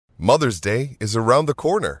Mother's Day is around the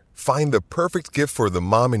corner. Find the perfect gift for the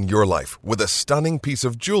mom in your life with a stunning piece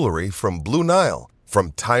of jewelry from Blue Nile.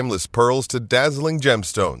 From timeless pearls to dazzling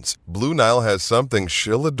gemstones, Blue Nile has something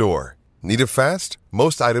she'll adore. Need it fast?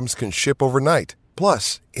 Most items can ship overnight.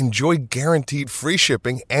 Plus, enjoy guaranteed free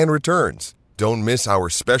shipping and returns. Don't miss our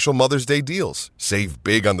special Mother's Day deals. Save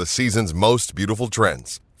big on the season's most beautiful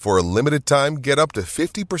trends. For a limited time, get up to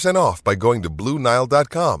 50% off by going to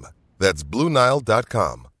BlueNile.com. That's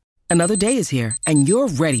BlueNile.com. Another day is here, and you're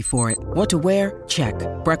ready for it. What to wear? Check.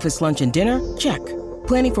 Breakfast, lunch, and dinner? Check.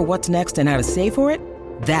 Planning for what's next and how to save for it?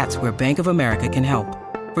 That's where Bank of America can help.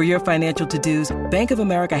 For your financial to-dos, Bank of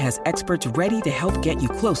America has experts ready to help get you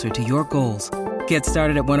closer to your goals. Get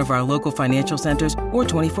started at one of our local financial centers or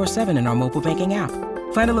 24/7 in our mobile banking app.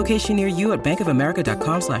 Find a location near you at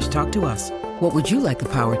bankofamerica.com/talktous. What would you like the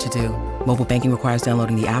power to do? Mobile banking requires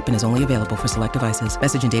downloading the app and is only available for select devices.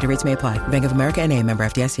 Message and data rates may apply. Bank of America N.A., member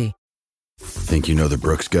FDIC. Think you know the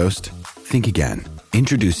Brooks Ghost? Think again.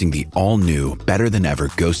 Introducing the all-new, better-than-ever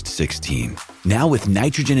Ghost 16. Now with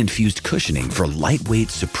nitrogen-infused cushioning for lightweight,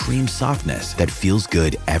 supreme softness that feels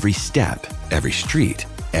good every step, every street,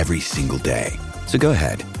 every single day. So go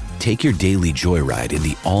ahead, take your daily joyride in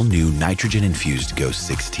the all-new nitrogen-infused Ghost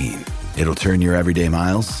 16. It'll turn your everyday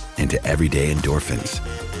miles into everyday endorphins.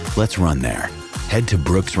 Let's run there. Head to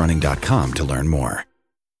brooksrunning.com to learn more.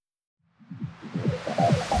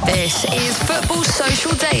 This is Football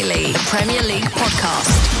Social Daily Premier League podcast.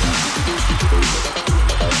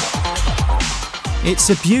 It's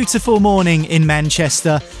a beautiful morning in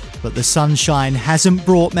Manchester, but the sunshine hasn't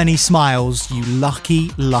brought many smiles, you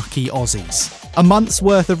lucky, lucky Aussies. A month's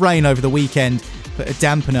worth of rain over the weekend put a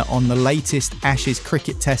dampener on the latest Ashes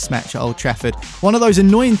cricket test match at Old Trafford. One of those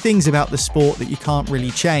annoying things about the sport that you can't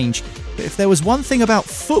really change. But if there was one thing about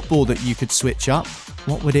football that you could switch up,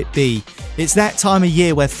 what would it be? It's that time of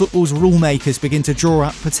year where football's rule makers begin to draw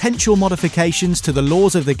up potential modifications to the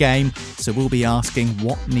laws of the game, so we'll be asking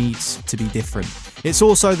what needs to be different. It's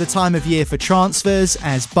also the time of year for transfers,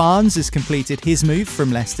 as Barnes has completed his move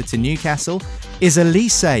from Leicester to Newcastle. Is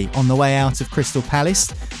Olise on the way out of Crystal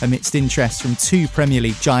Palace amidst interest from two Premier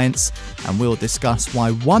League giants? And we'll discuss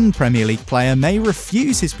why one Premier League player may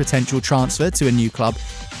refuse his potential transfer to a new club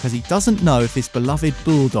because he doesn't know if his beloved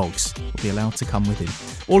Bulldogs will be allowed to come with him.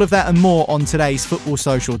 All of that and more on today's Football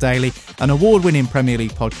Social Daily, an award-winning Premier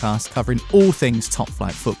League podcast covering all things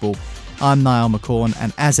top-flight football. I'm Niall McCorn,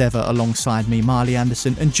 and as ever, alongside me, Marley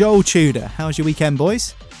Anderson and Joel Tudor. How's your weekend,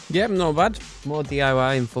 boys? Yeah, not bad. More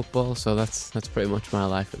DIY in football, so that's pretty much my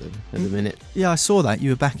life at the minute. Yeah, I saw that.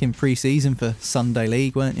 You were back in pre-season for Sunday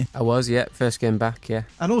League, weren't you? I was, yeah. First game back, yeah.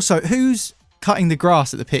 And also, who's cutting the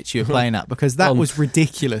grass at the pitch you were playing at? Because that was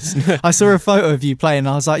ridiculous. I saw a photo of you playing and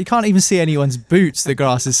I was like, you can't even see anyone's boots, the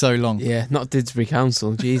grass is so long. Yeah, not Didsbury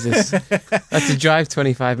Council, Jesus. I had to drive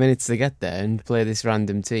 25 minutes to get there and play this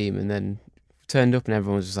random team, and then turned up and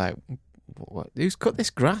everyone was just like, what? Who's cut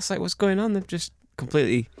this grass? Like, what's going on? They've just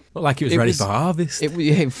completely... Looked like it was ready for harvest. It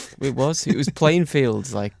was. It was plain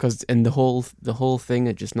fields, like, and the whole thing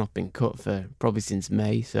had just not been cut for probably since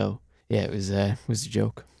May, so... Yeah, it was a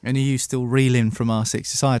joke. And are you still reeling from our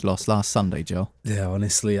 6-a-side loss last Sunday, Joel? Yeah,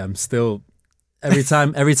 honestly, I'm still... Every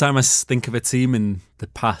time I think of a team in the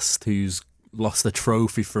past who's lost a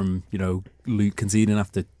trophy from, Luke conceding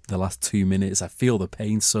after the last 2 minutes, I feel the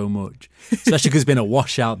pain so much. Especially because it's been a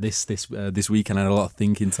washout this week and I had a lot of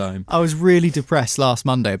thinking time. I was really depressed last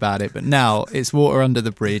Monday about it, but now it's water under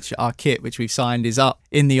the bridge. Our kit, which we've signed, is up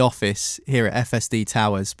in the office here at FSD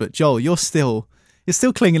Towers. But Joel, you're still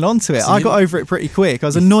clinging on to it. I got over it pretty quick. I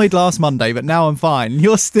was annoyed last Monday, but now I'm fine.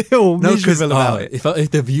 You're still miserable about it.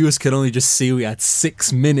 If the viewers could only just see we had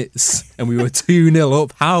 6 minutes and we were 2-0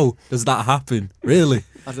 up, how does that happen? Really?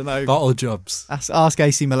 I don't know. Bottle jobs. Ask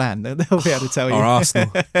AC Milan. They'll be able to tell you. Or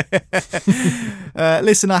Arsenal.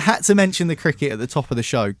 Listen, I had to mention the cricket at the top of the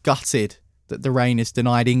show. Gutted that the rain has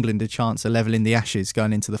denied England a chance of levelling the Ashes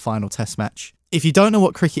going into the final test match. If you don't know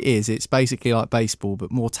what cricket is, it's basically like baseball,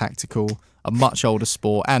 but more tactical, a much older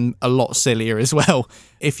sport, and a lot sillier as well.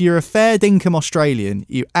 If you're a fair dinkum Australian,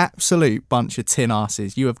 you absolute bunch of tin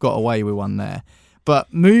arses, you have got away with one there.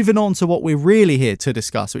 But moving on to what we're really here to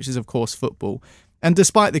discuss, which is, of course, football. And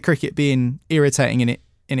despite the cricket being irritating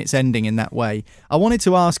in its ending in that way, I wanted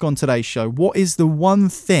to ask on today's show, what is the one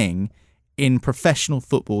thing in professional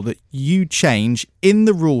football that you change in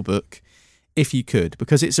the rule book if you could?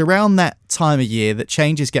 Because it's around that time of year that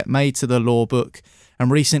changes get made to the law book.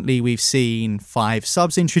 And recently we've seen 5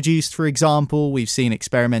 subs introduced, for example. We've seen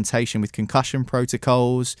experimentation with concussion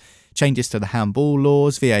protocols, changes to the handball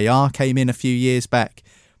laws. VAR came in a few years back.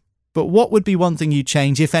 But what would be one thing you'd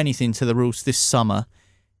change, if anything, to the rules this summer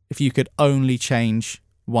if you could only change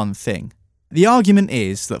one thing. The argument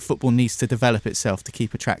is that football needs to develop itself to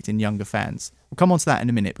keep attracting younger fans. We'll come on to that in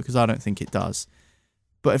a minute because I don't think it does.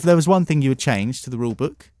 But if there was one thing you would change to the rule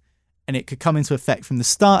book and it could come into effect from the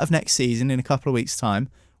start of next season in a couple of weeks' time,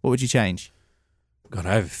 what would you change? God,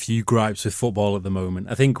 I have a few gripes with football at the moment.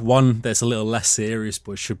 I think one that's a little less serious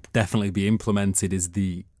but should definitely be implemented is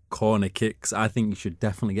the corner kicks. I think you should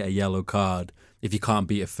definitely get a yellow card if you can't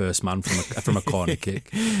beat a first man from a corner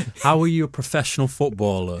kick. How are you a professional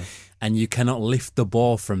footballer and you cannot lift the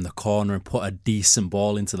ball from the corner and put a decent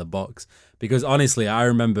ball into the box? Because honestly, I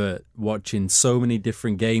remember watching so many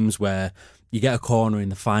different games where you get a corner in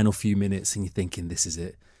the final few minutes and you're thinking, this is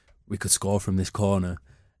it. We could score from this corner.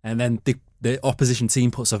 And then the opposition team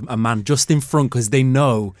puts a man just in front because they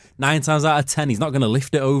know 9 times out of 10 he's not going to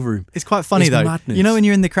lift it over him. It's quite funny though. Madness. You know when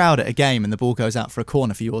you're in the crowd at a game and the ball goes out for a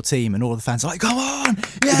corner for your team and all the fans are like, "Come on,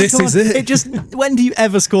 yeah, this come is on." it. When do you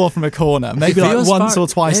ever score from a corner? Maybe like once or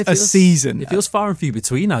twice a season. It feels far and few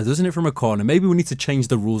between now, doesn't it? From a corner, maybe we need to change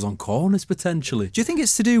the rules on corners potentially. Do you think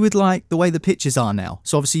it's to do with like the way the pitches are now?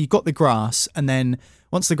 So obviously you've got the grass, and then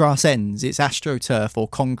once the grass ends, it's AstroTurf or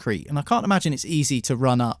concrete, and I can't imagine it's easy to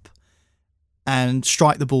run up and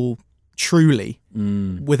strike the ball truly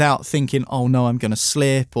without thinking, oh no, I'm going to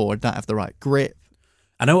slip or don't have the right grip.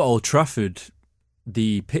 I know at Old Trafford,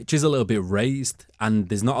 the pitch is a little bit raised and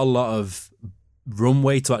there's not a lot of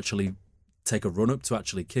runway to actually take a run up to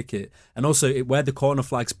actually kick it. And also where the corner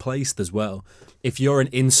flag's placed as well, if you're an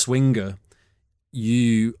in-swinger,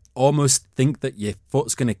 you almost think that your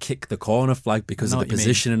foot's going to kick the corner flag because of the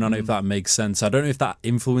positioning on it, if that makes sense. I don't know if that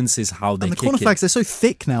influences how they kick it. And the corner flags, they're so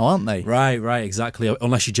thick now, aren't they? Right, exactly.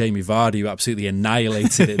 Unless you're Jamie Vardy, who absolutely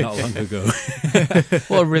annihilated it not long ago.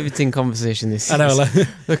 What a riveting conversation this is. I know.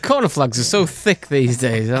 The corner flags are so thick these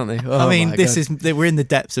days, aren't they? Oh, I mean, we're in the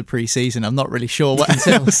depths of pre-season. I'm not really sure what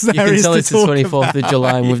else you there can is tell to it's the talk 24th about. of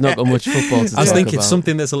July and we've not got much football to talk about. I was thinking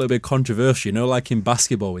something that's a little bit controversial, you know, like in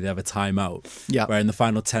basketball where they have a timeout, where in the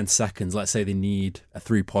final 10 seconds, let's say they need a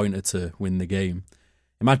 3-pointer to win the game.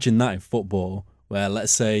 Imagine that in football, where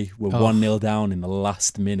let's say we're 1-0 down in the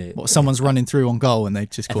last minute. What, someone's running through on goal and they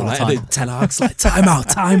just call a time. Ten Hag's like, time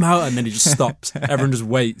out, and then he just stops. Everyone just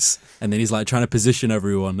waits, and then he's like trying to position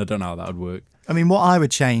everyone. I don't know how that would work. I mean, what I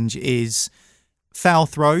would change is foul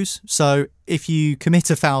throws. So if you commit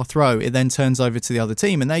a foul throw, it then turns over to the other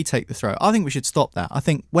team and they take the throw. I think we should stop that. I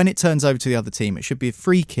think when it turns over to the other team, it should be a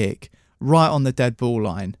free kick right on the dead ball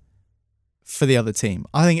line for the other team.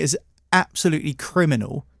 I think it's absolutely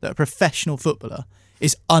criminal that a professional footballer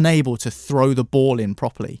is unable to throw the ball in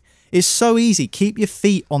properly. It's so easy. Keep your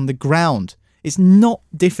feet on the ground. It's not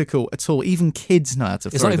difficult at all. Even kids know how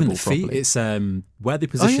to throw the ball properly. It's where they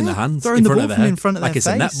position their hands throwing in the front ball of their from head. in front of like their it's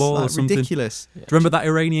face. a netball like or something. Ridiculous. Do you remember that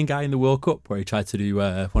Iranian guy in the World Cup where he tried to do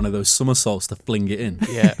one of those somersaults to fling it in?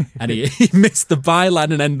 Yeah. And he missed the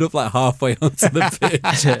byline and ended up like halfway onto the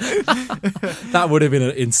pitch. That would have been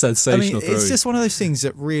a sensational throw. It's just one of those things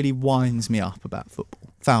that really winds me up about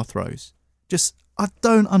football. Foul throws. I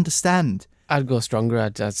don't understand. I'd go stronger.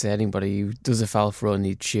 I'd say anybody who does a foul throw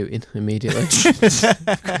needs shooting immediately.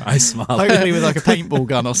 I smile. Hopefully with like a paintball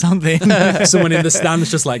gun or something. Someone in the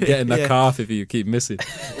stands just like getting their calf if you keep missing.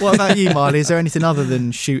 What about you, Marley? Is there anything other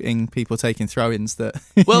than shooting people taking throw-ins that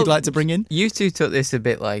you'd like to bring in? You two took this a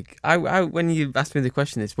bit like I when you asked me the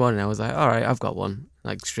question this morning, I was like, all right, I've got one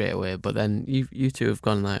like straight away. But then you two have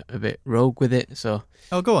gone like a bit rogue with it. So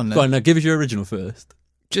go on then. Go on, now give us your original first.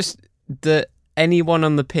 Just that anyone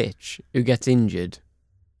on the pitch who gets injured,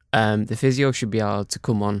 the physio should be allowed to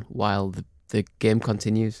come on while the game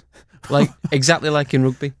continues, like exactly like in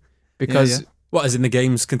rugby, because what, as in the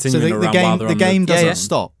game's continuing so around while they're the on game doesn't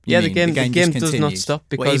stop. The game does not stop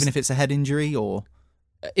because even if it's a head injury or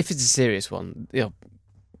if it's a serious one,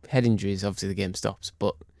 head injuries, obviously the game stops,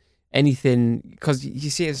 but anything, because you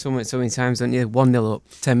see it so many times, don't you? 1-0 up,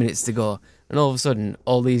 10 minutes to go, and all of a sudden,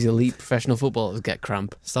 all these elite professional footballers get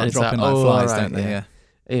cramp. Start dropping like flies, don't they?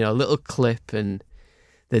 Yeah. A little clip, and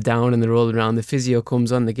they're down and they're rolling around. The physio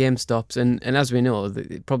comes on, the game stops, and as we know,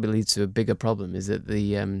 it probably leads to a bigger problem, is that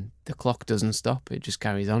the clock doesn't stop; it just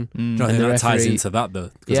carries on. And that ties into that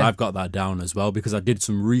though, because I've got that down as well. Because I did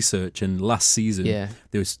some research, and last season,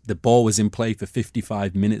 the ball was in play for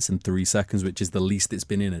 55 minutes and 3 seconds, which is the least it's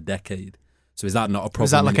been in a decade. So is that not a problem?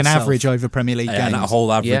 Is that like an average over Premier League games? And a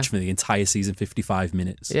whole average for the entire season, 55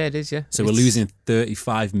 minutes. Yeah, it is. Yeah. So we're losing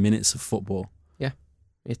 35 minutes of football. Yeah,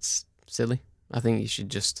 it's silly. I think you should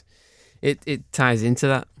just. It ties into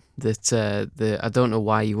that I don't know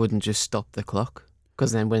why you wouldn't just stop the clock,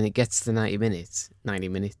 because then when it gets to 90 minutes,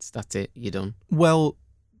 that's it, you're done. Well,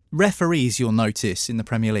 Referees, you'll notice in the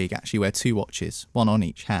Premier League, actually wear 2 watches, one on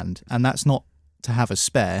each hand, and that's not to have a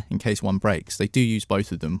spare in case one breaks. They do use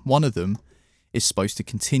both of them. One of them is supposed to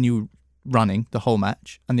continue running the whole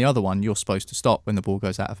match, and the other one you're supposed to stop when the ball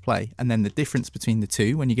goes out of play. And then the difference between the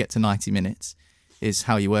two, when you get to 90 minutes, is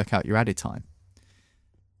how you work out your added time.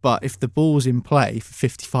 But if the ball's in play for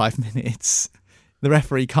 55 minutes, the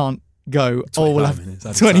referee can't go, we'll have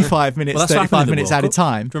 25 minutes, well, 35 minutes added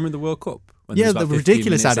time. Do you remember the World Cup? Yeah, the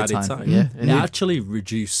ridiculous added time. Yeah, It actually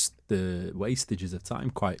reduced the wastages of time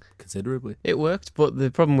quite considerably. It worked, but the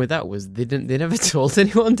problem with that was they never told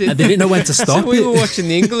anyone, did And they didn't know when to stop So we it. were watching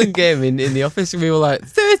the England game in the office, and we were like,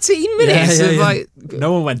 13 minutes. Yeah, of yeah. like,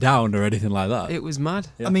 No one went down or anything like that. it was mad.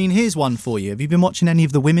 I mean, here's one for you. Have you been watching any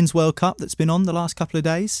of the Women's World Cup that's been on the last couple of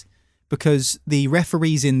days? Because the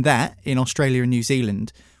referees in Australia and New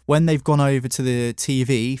Zealand, when they've gone over to the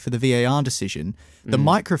TV for the VAR decision, the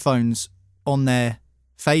microphones on their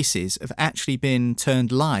faces have actually been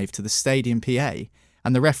turned live to the stadium PA,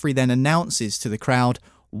 and the referee then announces to the crowd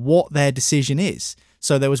what their decision is.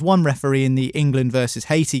 So there was one referee in the England versus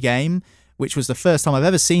Haiti game, which was the first time I've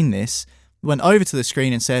ever seen this, went over to the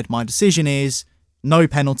screen and said, my decision is no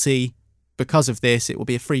penalty. Because of this, it will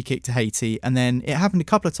be a free kick to Haiti. And then it happened a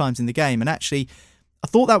couple of times in the game, and actually I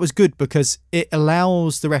thought that was good because it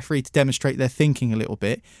allows the referee to demonstrate their thinking a little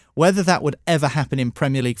bit. Whether that would ever happen in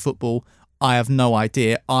Premier League football, I have no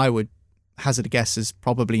idea. I would hazard a guess as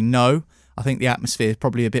probably no. I think the atmosphere is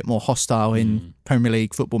probably a bit more hostile in Premier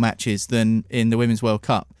League football matches than in the Women's World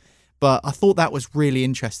Cup. But I thought that was really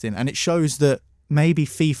interesting, and it shows that maybe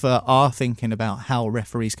FIFA are thinking about how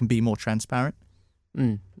referees can be more transparent.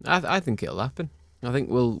 I think it'll happen. I think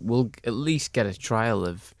we'll at least get a trial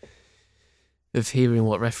of hearing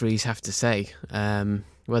what referees have to say.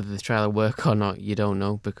 Whether the trial will work or not, you don't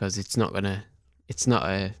know, because it's not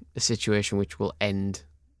a situation which will end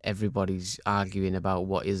everybody's arguing about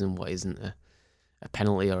what is and what isn't a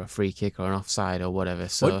penalty or a free kick or an offside or whatever.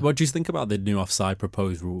 So what do you think about the new offside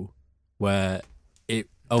proposed rule, where it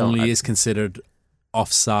only is considered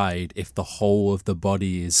offside if the whole of the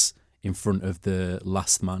body is in front of the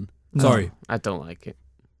last man? No. Sorry, I don't like it.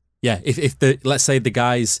 yeah. If let's say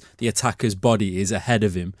the attacker's body is ahead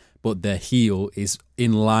of him, but their heel is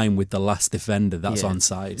in line with the last defender, that's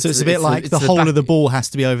onside. So it's a bit like the whole of the ball has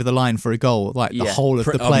to be over the line for a goal. Like the whole of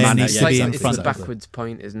the player needs to be in It's front the of it. backwards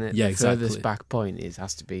point, isn't it? Yeah, The exactly. furthest back point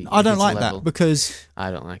has to be. I don't it's like level. that because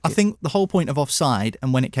I don't like I it. think the whole point of offside,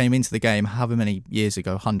 and when it came into the game, however many years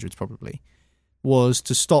ago, hundreds probably, was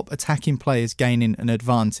to stop attacking players gaining an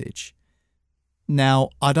advantage. Now,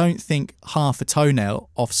 I don't think half a toenail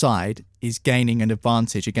offside is gaining an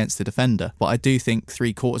advantage against the defender, but I do think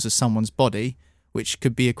 3/4 of someone's body, which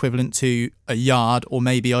could be equivalent to a yard or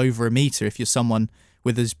maybe over a metre if you're someone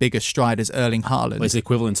with as big a stride as Erling Haaland. Well, it's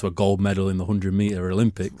equivalent to a gold medal in the 100-metre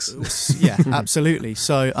Olympics. Yeah, absolutely.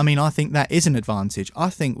 So, I mean, I think that is an advantage. I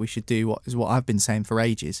think we should do what I've been saying for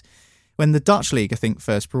ages. When the Dutch league, I think,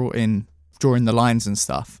 first brought in drawing the lines and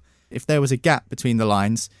stuff, if there was a gap between the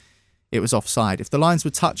lines, it was offside. If the lines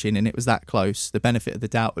were touching and it was that close, the benefit of the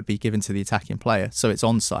doubt would be given to the attacking player, so it's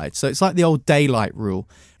onside. So it's like the old daylight rule.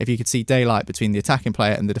 If you could see daylight between the attacking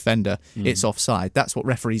player and the defender, it's offside. That's what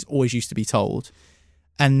referees always used to be told.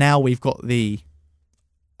 And now we've got the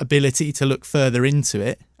ability to look further into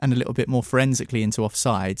it and a little bit more forensically into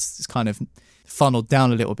offsides. It's kind of funneled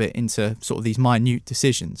down a little bit into sort of these minute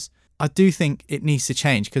decisions. I do think it needs to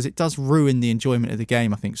change because it does ruin the enjoyment of the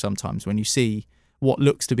game, I think, sometimes when you see what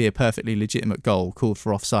looks to be a perfectly legitimate goal called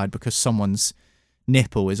for offside because someone's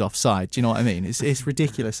nipple is offside. Do you know what I mean? It's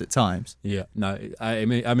ridiculous at times. Yeah, no,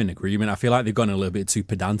 I'm in agreement. I feel like they've gone a little bit too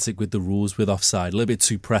pedantic with the rules with offside, a little bit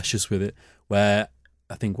too precious with it, where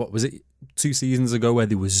I think, what was it, 2 seasons ago, where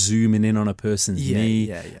they were zooming in on a person's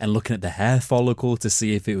knee and looking at the hair follicle to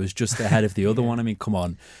see if it was just ahead of the other one. I mean, come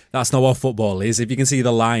on. That's not what football is. If you can see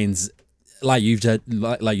the lines, like you've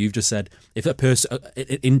just said, if an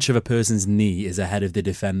inch of a person's knee is ahead of the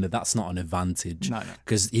defender, that's not an advantage. No.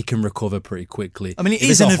 Because he can recover pretty quickly. I mean, it If is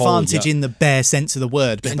it's an a hole, advantage in the bare sense of the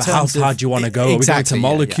word. But in but how terms far of, do you want to go? Exactly, Are we going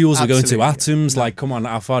to molecules? Are we going to absolutely, atoms? Like, come on,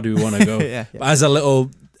 how far do we want to go? Yeah. But as a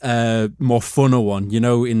little more funner one,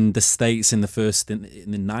 in the States in the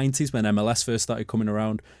 90s when MLS first started coming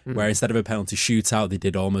around, where instead of a penalty shootout, they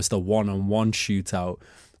did almost a one-on-one shootout.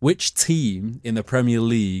 Which team in the Premier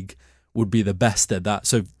League would be the best at that?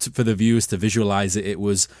 So for the viewers to visualize it,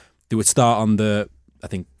 they would start on the, I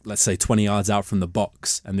think, let's say 20 yards out from the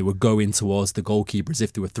box, and they would go in towards the goalkeeper as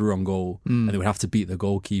if they were through on goal, and they would have to beat the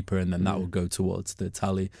goalkeeper, and then that would go towards the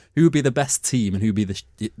tally. Who would be the best team and who would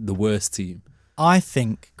be the worst team? I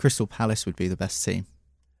think Crystal Palace would be the best team.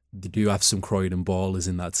 they do have some Croydon ballers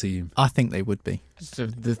in that team. I think they would be. So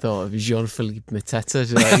the thought of Jean-Philippe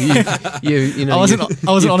Mateta, like you know,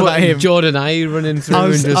 I wasn't on about him. Jordan Ayew running through. I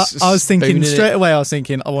was thinking spooning straight it. away. I was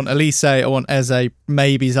thinking, I want Olise, I want Eze,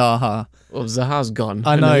 maybe Zaha. Well, Zaha's gone.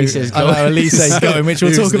 I know Olise's going, which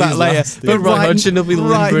we'll talk about later. But Roy Hodgson will be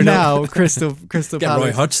right limbering now, up. Crystal Get Palace.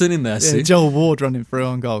 Roy Hodgson in there, see? Joel Ward running through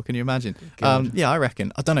on goal. Can you imagine? Yeah, I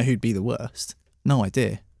reckon. I don't know who'd be the worst. No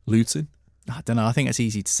idea. Luton? I don't know. I think it's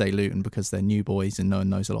easy to say Luton because they're new boys and no one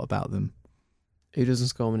knows a lot about them. Who doesn't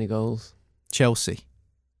score many goals? Chelsea.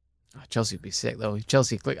 Oh, Chelsea would be sick though.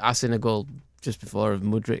 Chelsea, I seen a goal just before of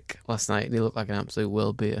Mudryk last night, and he looked like an absolute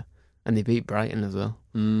world beater. And they beat Brighton as well.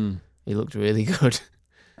 He looked really good.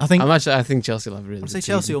 I think Chelsea will have a really. I'd good say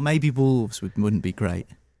Chelsea season. or maybe Wolves wouldn't be great.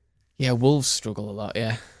 Yeah, Wolves struggle a lot.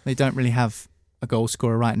 Yeah, They don't really have a goal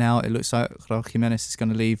scorer right now. It looks like Raul Jimenez is going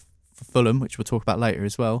to leave for Fulham, which we'll talk about later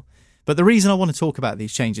as well. But the reason I want to talk about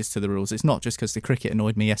these changes to the rules, it's not just because the cricket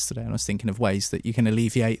annoyed me yesterday and I was thinking of ways that you can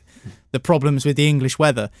alleviate the problems with the English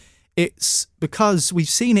weather. It's because we've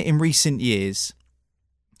seen it in recent years.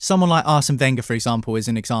 Someone like Arsene Wenger, for example, is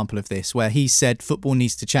an example of this, where he said football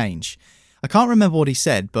needs to change. I can't remember what he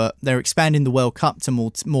said, but they're expanding the World Cup to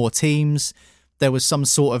more teams. There was some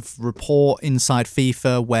sort of report inside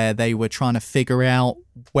FIFA where they were trying to figure out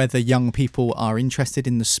whether young people are interested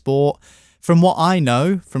in the sport. From what I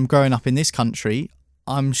know from growing up in this country,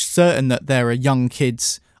 I'm certain that there are young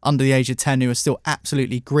kids under the age of 10 who are still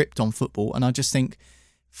absolutely gripped on football. And I just think,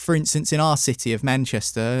 for instance, in our city of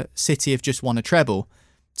Manchester, City have just won a treble.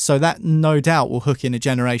 So that no doubt will hook in a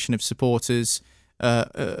generation of supporters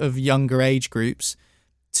of younger age groups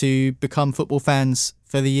to become football fans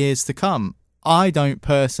for the years to come. I don't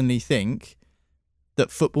personally think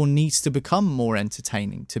that football needs to become more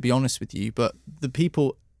entertaining, to be honest with you, but the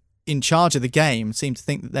people in charge of the game seem to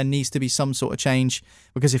think that there needs to be some sort of change,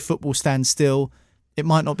 because if football stands still, it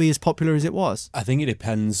might not be as popular as it was. I think it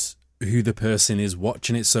depends who the person is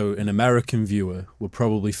watching it. So an American viewer will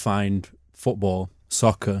probably find football,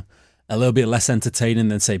 soccer, a little bit less entertaining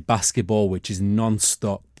than, say, basketball, which is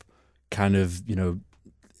non-stop kind of,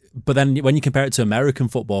 But then when you compare it to American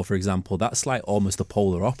football, for example, that's like almost the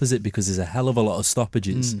polar opposite, because there's a hell of a lot of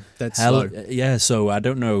stoppages. That's slow. Yeah, so I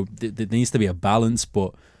don't know. There needs to be a balance,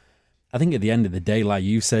 but I think at the end of the day, like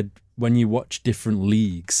you said, when you watch different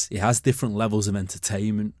leagues, it has different levels of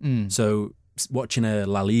entertainment. So watching a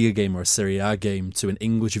La Liga game or a Serie A game to an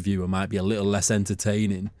English viewer might be a little less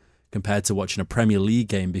entertaining compared to watching a Premier League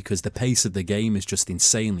game, because the pace of the game is just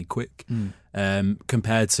insanely quick.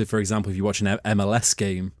 Compared to, for example, if you watch an MLS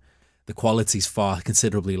game, the quality's far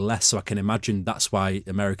considerably less. So I can imagine that's why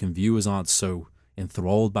American viewers aren't so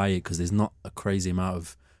enthralled by it, because there's not a crazy amount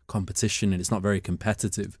of competition and it's not very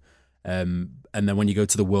competitive. And then when you go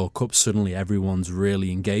to the World Cup, suddenly everyone's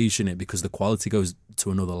really engaged in it because the quality goes to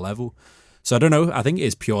another level. So I don't know. I think it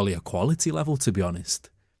is purely a quality level, to be honest.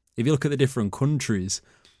 If you look at the different countries,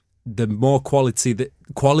 the more quality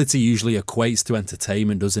usually equates to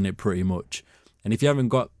entertainment, doesn't it, pretty much? And if you haven't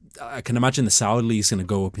got, I can imagine the Saudi League's going to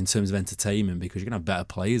go up in terms of entertainment because you're going to have better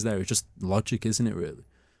players there. It's just logic, isn't it, really?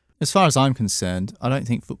 As far as I'm concerned, I don't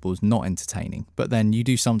think football's not entertaining. But then you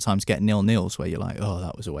do sometimes get 0-0s where you're like, oh,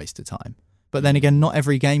 that was a waste of time. But then again, not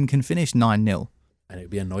every game can finish 9-0. And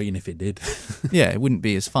it'd be annoying if it did. Yeah, it wouldn't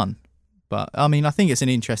be as fun. But, I mean, I think it's an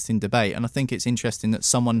interesting debate. And I think it's interesting that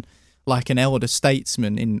someone like an elder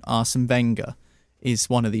statesman in Arsene Wenger is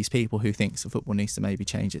one of these people who thinks that football needs to maybe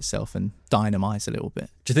change itself and dynamise a little bit.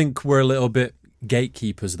 Do you think we're a little bit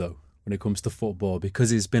gatekeepers, though, when it comes to football,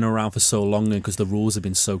 because it's been around for so long and because the rules have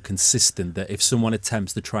been so consistent that if someone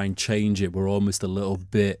attempts to try and change it, we're almost a little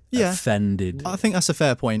bit offended? I think that's a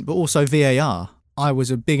fair point. But also VAR. I was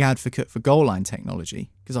a big advocate for goal line technology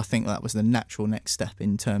because I think that was the natural next step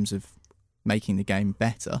in terms of making the game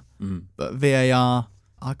better. But VAR,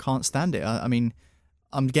 I can't stand it. I mean,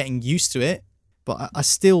 I'm getting used to it, but I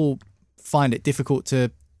still find it difficult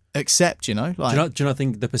to accept, Like, do you not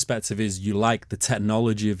think the perspective is you like the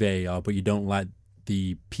technology of VAR, but you don't like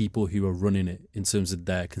the people who are running it in terms of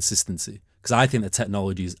their consistency? Because I think the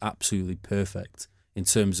technology is absolutely perfect in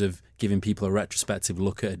terms of giving people a retrospective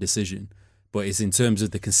look at a decision, but it's in terms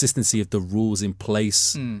of the consistency of the rules in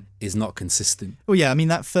place is not consistent. Well, yeah, I mean,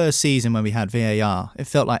 that first season when we had VAR, it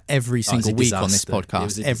felt like every single week on this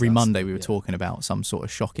podcast, every Monday we were talking about some sort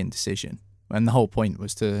of shocking decision. And the whole point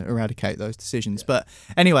was to eradicate those decisions. Yeah. But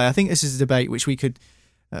anyway, I think this is a debate which we could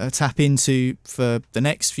tap into for the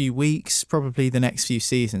next few weeks, probably the next few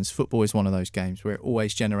seasons. Football is one of those games where it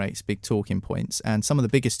always generates big talking points. And some of the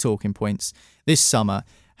biggest talking points this summer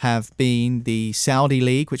have been the Saudi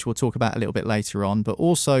League, which we'll talk about a little bit later on, but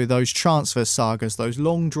also those transfer sagas, those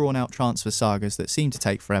long drawn-out transfer sagas that seem to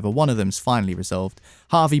take forever. One of them's finally resolved.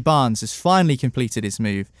 Harvey Barnes has finally completed his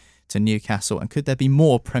move to Newcastle, and could there be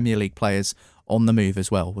more Premier League players on the move as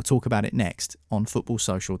well? We'll talk about it next on Football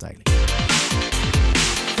Social Daily.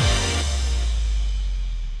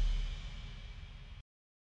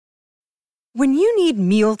 When you need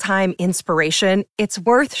mealtime inspiration, it's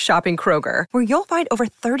worth shopping Kroger, where you'll find over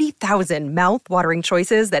 30,000 mouth-watering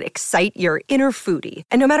choices that excite your inner foodie.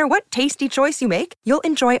 And no matter what tasty choice you make, you'll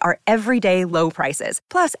enjoy our everyday low prices,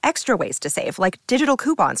 plus extra ways to save, like digital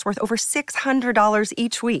coupons worth over $600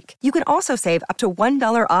 each week. You can also save up to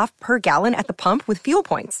 $1 off per gallon at the pump with fuel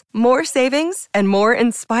points. More savings and more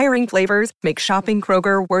inspiring flavors make shopping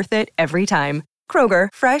Kroger worth it every time. Kroger,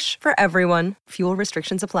 fresh for everyone. Fuel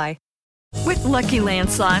restrictions apply. With Lucky Land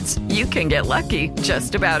Slots, you can get lucky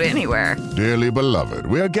just about anywhere. Dearly beloved,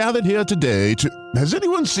 we are gathered here today to... Has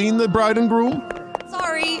anyone seen the bride and groom?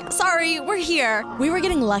 Sorry, we're here. We were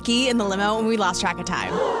getting lucky in the limo and we lost track of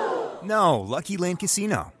time. No, Lucky Land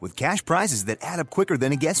Casino, with cash prizes that add up quicker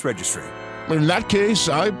than a guest registry. In that case,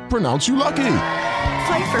 I pronounce you lucky.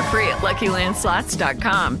 Play for free at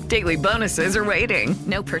LuckyLandSlots.com. Daily bonuses are waiting.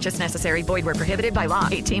 No purchase necessary. Void where prohibited by law.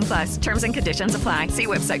 18+. Terms and conditions apply. See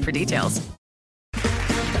website for details.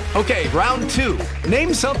 Okay, round two.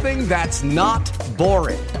 Name something that's not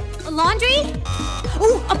boring. A laundry?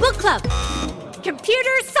 Ooh, a book club.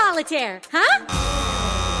 Computer solitaire, huh?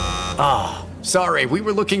 Ah, oh, sorry. We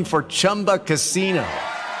were looking for Chumba Casino.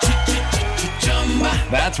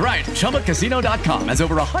 That's right. ChumbaCasino.com has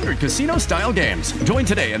over 100 casino-style games. Join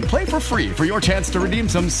today and play for free for your chance to redeem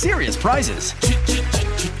some serious prizes.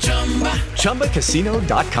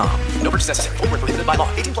 ChumbaCasino.com. No purchase necessary. Void where prohibited by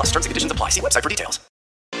law. 18+. Terms and conditions apply. See website for details.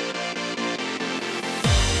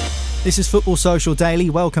 This is Football Social Daily.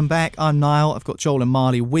 Welcome back. I'm Niall. I've got Joel and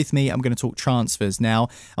Marley with me. I'm going to talk transfers now.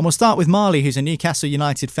 And we'll start with Marley, who's a Newcastle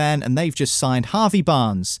United fan, and they've just signed Harvey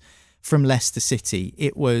Barnes from Leicester City.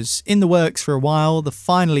 It was in the works for a while.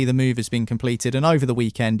 Finally, the move has been completed, and over the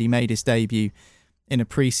weekend, he made his debut in a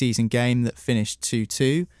pre-season game that finished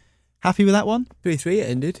 2-2. Happy with that one? 3-3 it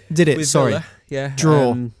ended. Did it? Sorry. Villa. Yeah.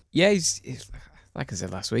 Draw. He's like I said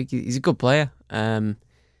last week, he's a good player. I'm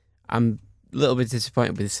a little bit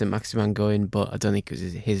disappointed with St Maximin going, but I don't think it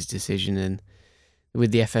was his decision. And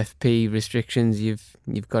with the FFP restrictions, you've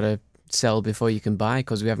got to sell before you can buy,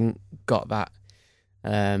 because we haven't got that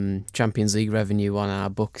Champions League revenue on our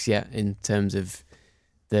books yet, in terms of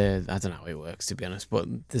I don't know how it works, to be honest, but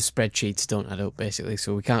the spreadsheets don't add up, basically,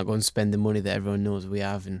 so we can't go and spend the money that everyone knows we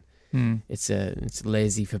have, and it's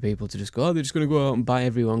lazy for people to just go, oh, they're just going to go out and buy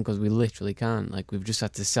everyone, because we literally can't. Like, we've just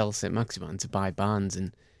had to sell St Maximin to buy Barnes,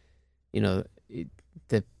 and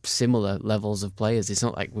they're similar levels of players. It's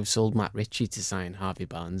not like we've sold Matt Ritchie to sign Harvey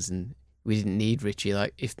Barnes, and we didn't need Ritchie.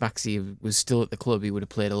 Like, if Maxi was still at the club, he would have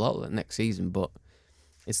played a lot next season, but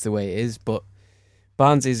it's the way it is. But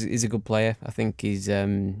Barnes is a good player. I think his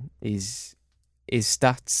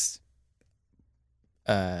stats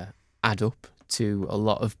add up to a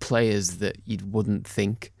lot of players that you wouldn't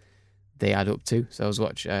think they add up to. So I was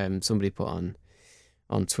watching somebody put on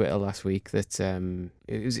Twitter last week that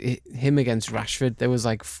it was him against Rashford. There was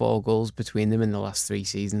like 4 goals between them in the last 3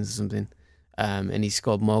 seasons or something, and he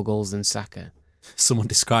scored more goals than Saka. Someone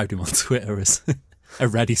described him on Twitter as a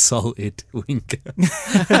ready salted winger.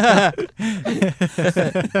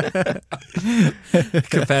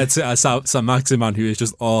 Compared to St Maximin, who is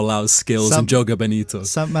just all out skills, and Joga Benito.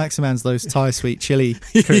 St Maximin's those Thai sweet chili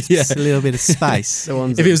crisps, yeah. A little bit of spice.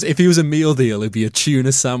 If he was a meal deal, it'd be a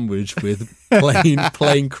tuna sandwich with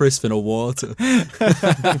plain crisp in a water.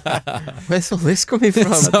 Where's all this coming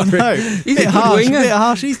from? No, he's a good winger. A bit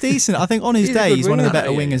harsh. He's decent. I think on his day, he's one of the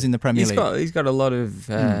better wingers in the Premier League. He's got a lot of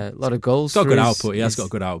goals. He's got good output. He has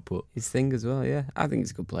got good output. His thing as well. Yeah, I think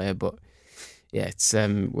he's a good player, but yeah, it's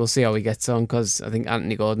we'll see how he gets on, because I think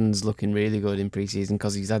Anthony Gordon's looking really good in pre-season,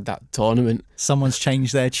 because he's had that tournament. Someone's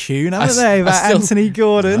changed their tune, haven't they, about Anthony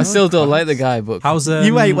Gordon? I still don't like the guy, but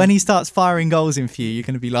you wait, when he starts firing goals in for you, you're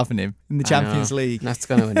going to be loving him in the Champions League. That's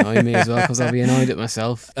going to annoy me as well, because I'll be annoyed at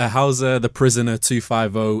myself. How's the prisoner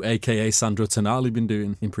 250, aka Sandro Tonali, been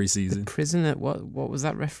doing in pre-season? The prisoner? What was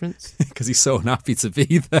that reference? Because he's so happy to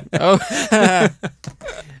be there. Oh.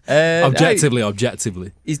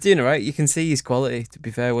 Objectively, he's doing all right. You can see his quality, to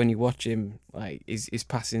be fair, when you watch him. Like, his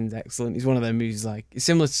passing's excellent. He's one of them who's like, it's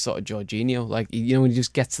similar to sort of Jorginho, like, when he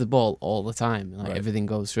just gets the ball all the time, like, everything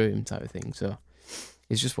goes through him type of thing. So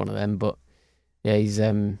he's just one of them. But yeah, he's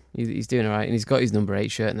doing all right, and he's got his number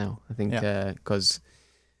 8 shirt now, I think, because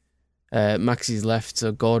Maxi's left,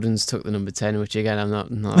 so Gordon's took the number 10, which again I'm not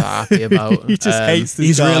that happy about. He just hates this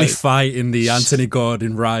He's guy. really fighting the Anthony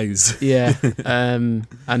Gordon rise. Yeah, and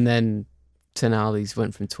then Tonali's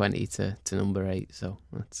went from 20 to number 8, so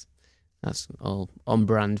that's all on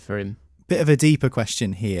brand for him. Bit of a deeper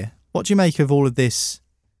question here. What do you make of all of this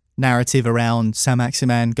narrative around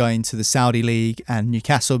Saint-Maximin going to the Saudi League and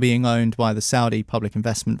Newcastle being owned by the Saudi Public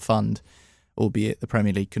Investment Fund, albeit the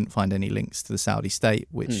Premier League couldn't find any links to the Saudi state,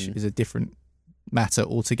 which is a different matter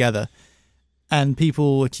altogether. And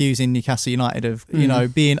people accusing Newcastle United of,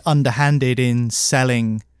 being underhanded in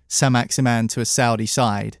selling Saint-Maximin to a Saudi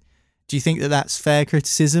side. Do you think that that's fair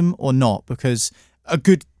criticism or not? Because a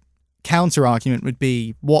good counter-argument would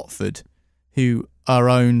be Watford, who are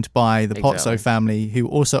owned by the Pozzo family, who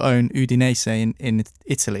also own Udinese in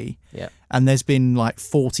Italy. Yeah. And there's been like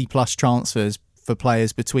 40-plus transfers for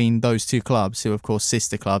players between those two clubs, who are, of course,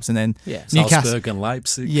 sister clubs. And then Salzburg and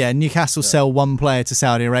Leipzig. Yeah, Newcastle sell one player to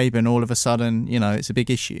Saudi Arabia, and all of a sudden, it's a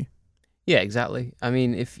big issue. Yeah, exactly. I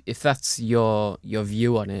mean, if that's your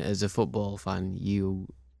view on it as a football fan,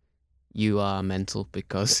 you are mental,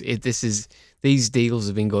 because these deals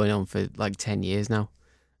have been going on for like 10 years now.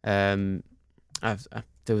 There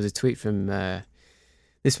was a tweet from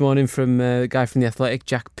this morning from a guy from The Athletic,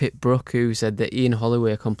 Jack Pitt-Brook, who said that Ian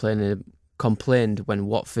Holloway complained when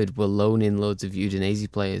Watford were loaning loads of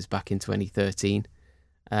Udinese players back in 2013.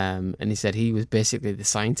 And he said he was basically the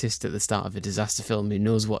scientist at the start of a disaster film who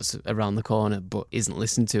knows what's around the corner but isn't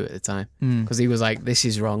listened to at the time. Because he was like, this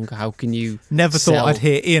is wrong. How can you Never thought I'd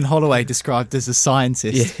hear Ian Holloway described as a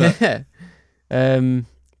scientist. Yeah.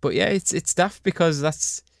 But yeah, it's daft, because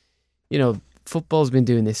that's, football's been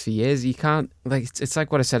doing this for years. You can't, it's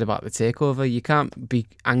like what I said about the takeover. You can't be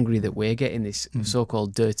angry that we're getting this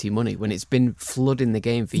so-called dirty money when it's been flooding the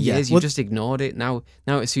game for years. You just ignored it. Now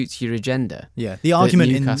it suits your agenda. Yeah, the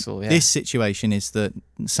argument in this situation is that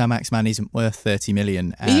Saint-Maximin isn't worth 30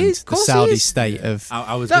 million, and the Saudi state have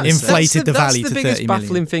inflated the value to 30 million. That's the biggest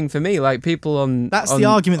baffling thing for me. Like, people on that's the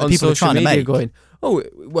argument that people are trying to make. Going, oh,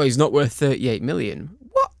 well, he's not worth 38 million.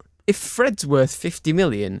 If Fred's worth 50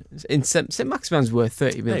 million, Saint-Maximin's worth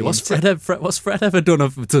 30 million. Hey, what's Fred ever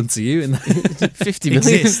done to you? In 50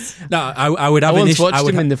 million. No, I would have. I once watched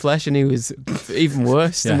him in the flesh, and he was even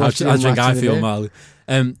worse. Yeah, how do you think I feel, Marley?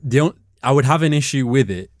 I would have an issue with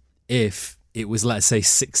it if it was, let's say,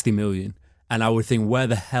 60 million. And I would think, where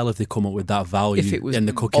the hell have they come up with that value? If it was and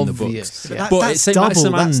they're cooking obvious, the books. yeah.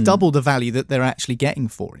 That's double the value that they're actually getting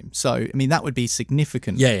for him. So, I mean, that would be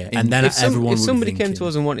significant. Yeah. And then if somebody came thinking, to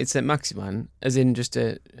us and wanted Saint-Maximin, as in just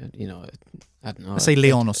I don't know, let's say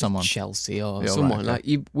Lyon or someone, Chelsea or someone, right,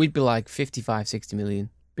 okay. We'd be like 55, 60 million.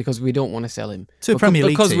 Because we don't want to sell him to a Premier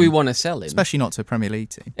League because team, we want to sell him, especially not to a Premier League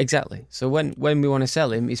team. Exactly. So when we want to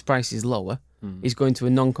sell him, his price is lower. He's going to a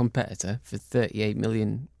non-competitor for 38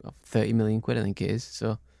 million, 30 million quid, I think it is.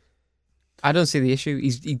 So I don't see the issue.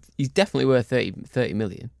 He's definitely worth 30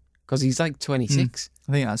 million, because he's like 26.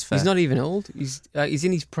 I think that's fair. He's not even old. He's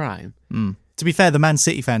in his prime. To be fair, the Man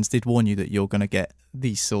City fans did warn you that you're going to get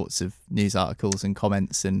these sorts of news articles and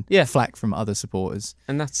comments and flack from other supporters,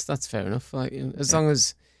 and that's fair enough. Like, as long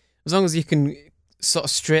as you can sort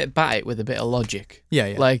of straight bat it with a bit of logic.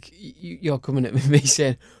 Yeah. Like, you're coming at me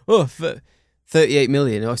saying, oh, for 38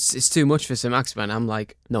 million, it's too much for Saint-Maximin. I'm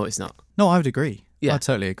like, no, it's not. No, I would agree. Yeah. I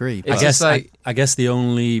totally agree. I guess the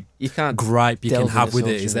only gripe you can have with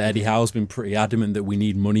it is that Eddie Howe's been pretty adamant that we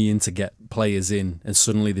need money in to get players in, and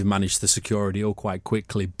suddenly they've managed to secure a deal quite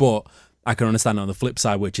quickly. But I can understand it on the flip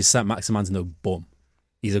side, which is Saint-Maximin's no bum.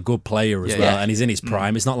 He's a good player as well, and he's in his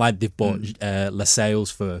prime. It's not like they've bought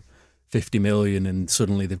Lascelles for 50 million and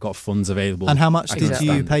suddenly they've got funds available. And how much did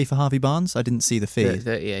you pay for Harvey Barnes? I didn't see the fee.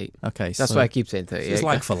 38. Okay, that's why I keep saying 38. It's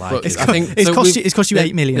like for like. It's cost you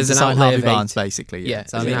 8 million to sign Harvey Barnes, basically. Yeah.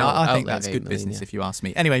 So, I think that's good business if you ask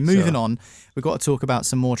me. Anyway, moving on, we've got to talk about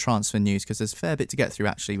some more transfer news, because there's a fair bit to get through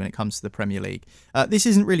actually when it comes to the Premier League. This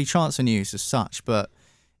isn't really transfer news as such, but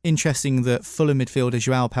interesting that Fulham midfielder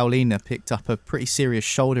João Paulina picked up a pretty serious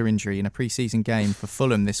shoulder injury in a pre-season game for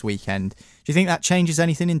Fulham this weekend. Do you think that changes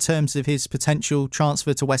anything in terms of his potential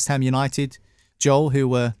transfer to West Ham United? Joel, who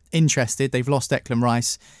were interested, they've lost Declan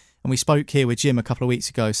Rice. And we spoke here with Jim a couple of weeks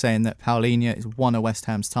ago saying that Paulina is one of West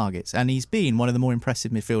Ham's targets. And he's been one of the more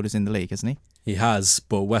impressive midfielders in the league, hasn't he? He has,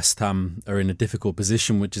 but West Ham are in a difficult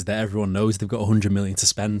position, which is that everyone knows they've got 100 million to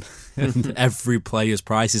spend. And every player's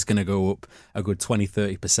price is going to go up a good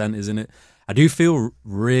 20-30%, isn't it? I do feel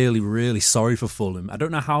really, really sorry for Fulham. I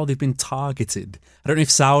don't know how they've been targeted. I don't know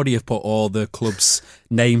if Saudi have put all the clubs'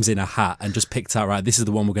 names in a hat and just picked out, right, this is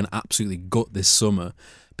the one we're going to absolutely gut this summer.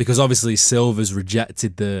 Because obviously Silva's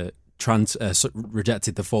rejected the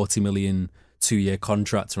rejected the 40 million 2-year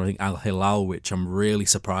contract from, I think, Al Hilal, which I'm really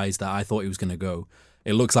surprised that I thought he was going to go.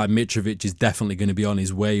 It looks like Mitrovic is definitely going to be on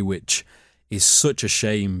his way, which is such a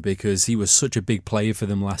shame because he was such a big player for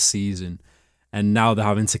them last season. And now they're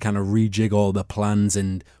having to kind of rejig all the plans,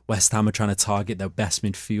 and West Ham are trying to target their best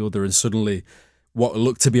midfielder, and suddenly what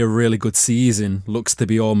looked to be a really good season looks to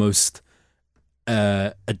be almost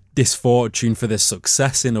a disfortune for their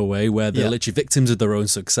success in a way, where they're literally victims of their own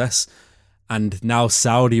success. And now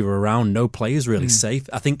Saudi are around, no player's really safe.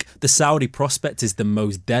 I think the Saudi prospect is the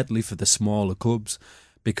most deadly for the smaller clubs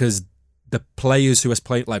because the players who has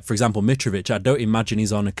played, like for example Mitrovic, I don't imagine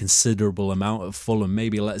he's on a considerable amount of Fulham,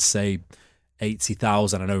 maybe let's say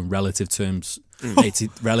 80,000, I know in relative terms.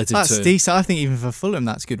 That's decent. I think even for Fulham,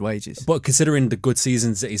 that's good wages. But considering the good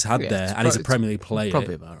seasons that he's had there, and he's a Premier League player,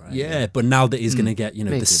 probably about right. Yeah, but now that he's going to get,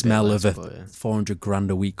 the smell of a 400 grand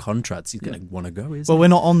a week contract, he's going to want to go. Well, we're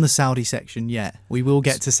not on the Saudi section yet. We will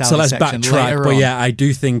get to Saudi. So let's section backtrack. Later but on. yeah, I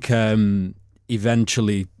do think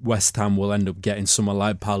eventually West Ham will end up getting someone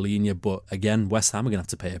like Paulinho. But again, West Ham are going to have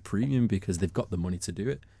to pay a premium because they've got the money to do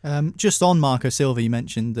it. Just on Marco Silva, you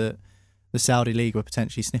mentioned that the Saudi League were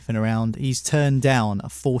potentially sniffing around. He's turned down a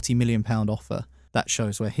 £40 million offer. That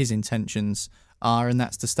shows where his intentions are, and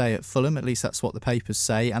that's to stay at Fulham. At least that's what the papers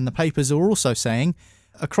say. And the papers are also saying,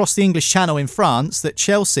 across the English Channel in France, that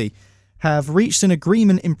Chelsea have reached an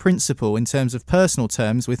agreement in principle in terms of personal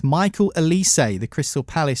terms with Michael Olise, the Crystal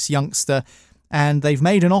Palace youngster, and they've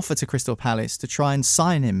made an offer to Crystal Palace to try and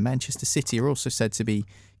sign him. Manchester City are also said to be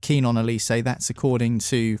keen on Olise. That's according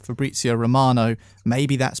to Fabrizio Romano.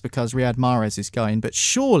 Maybe that's because Riyad Mahrez is going. But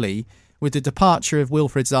surely, with the departure of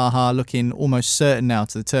Wilfried Zaha looking almost certain now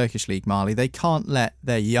to the Turkish League, Marley, they can't let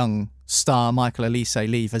their young star Michael Olise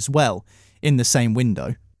leave as well in the same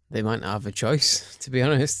window. They might not have a choice, to be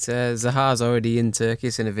honest. Zaha's already in Turkey.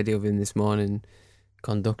 I've seen a video of him this morning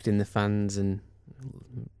conducting the fans and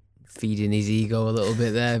feeding his ego a little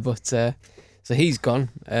bit there. But so he's gone.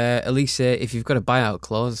 Olise, if you've got a buyout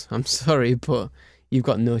clause, I'm sorry, but you've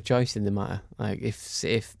got no choice in the matter. Like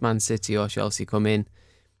if Man City or Chelsea come in,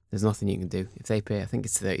 there's nothing you can do. If they pay, I think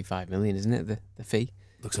it's 35 million, isn't it, the fee?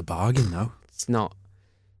 Looks a bargain now. It's not,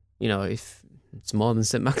 if it's more than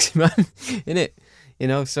St Maximin, isn't it?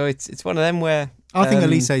 So it's one of them where I think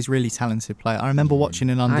Olise's a really talented player. I remember watching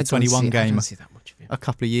an under-21 game a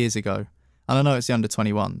couple of years ago. And I know it's the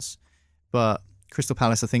under-21s, but Crystal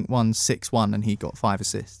Palace, I think, won 6-1 and he got 5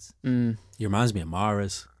 assists. He reminds me of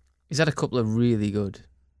Mahrez. He's had a couple of really good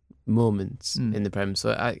moments in the Prem.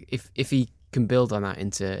 So if he can build on that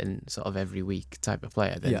into an sort of every week type of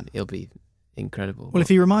player, then he'll be incredible. Well, if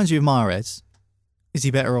he reminds you of Mahrez, is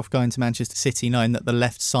he better off going to Manchester City knowing that the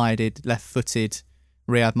left-sided, left-footed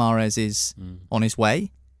Riyad Mahrez is on his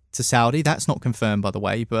way to Saudi? That's not confirmed, by the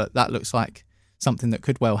way, but that looks like something that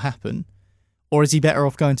could well happen. Or is he better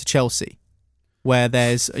off going to Chelsea, where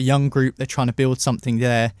there's a young group, they're trying to build something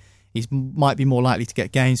there. He might be more likely to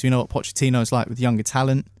get games. We know what Pochettino's like with younger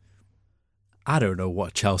talent. I don't know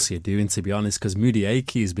what Chelsea are doing, to be honest, because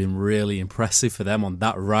Mudiaki has been really impressive for them on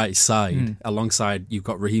that right side. Alongside, you've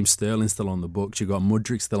got Raheem Sterling still on the books, you've got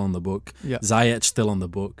Mudryk still on the book, Ziyech still on the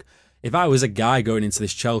book. If I was a guy going into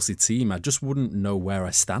this Chelsea team, I just wouldn't know where I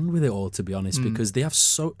stand with it all, to be honest, because they have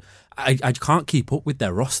so... I can't keep up with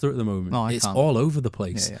their roster at the moment. No, it's all over the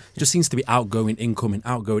place. It just seems to be outgoing, incoming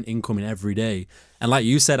every day. And like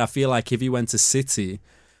you said, I feel like if he went to City,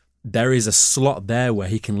 there is a slot there where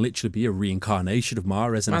he can literally be a reincarnation of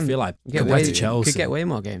Mahrez, and I feel like he could get way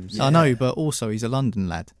more games. I know, but also he's a London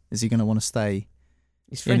lad. Is he going to want to stay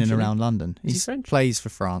in and around London? He plays for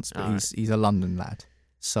France, but he's a London lad.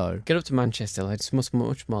 So get up to Manchester, lad. It's much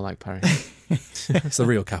more like Paris. It's the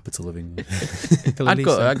real capital of England.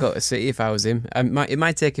 I'd go to City if I was him. It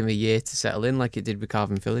might take him a year to settle in, like it did with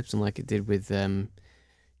Calvin Phillips and like it did with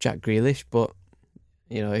Jack Grealish. But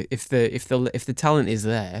if the talent is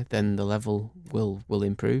there, then the level will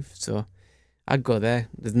improve. So I'd go there.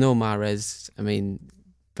 There's no Mahrez. I mean,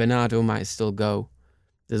 Bernardo might still go.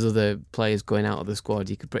 There's other players going out of the squad.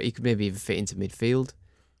 He could maybe even fit into midfield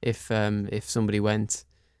if somebody went.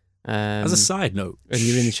 As a side note, and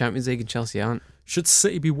you're in the Champions League and Chelsea aren't. Should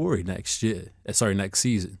City be worried next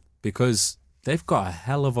season? Because they've got a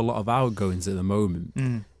hell of a lot of outgoings at the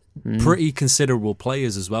moment. Pretty considerable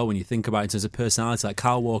players as well when you think about it in terms of personality. Like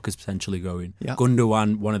Kyle Walker's potentially going.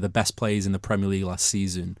 Gundogan, one of the best players in the Premier League last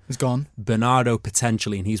season. He's gone. Bernardo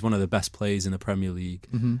potentially, and he's one of the best players in the Premier League.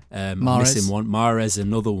 Mahrez. Missing one. Mahrez,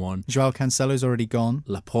 another one. Joao Cancelo's already gone.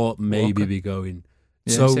 Laporte maybe be going.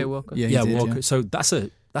 Yeah, so say Walker. Walker. Yeah. So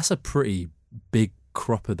that's a pretty big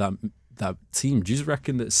crop of that team. Do you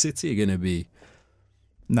reckon that City are going to be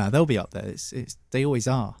No, they'll be up there. They always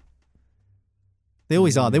are. They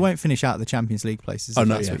always are. They won't finish out the Champions League places. Oh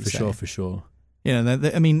no, yeah, for sure. You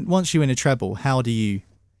know, I mean, once you win a treble, how do you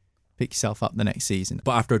pick yourself up the next season?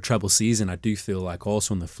 But after a treble season, I do feel like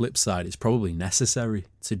also on the flip side, it's probably necessary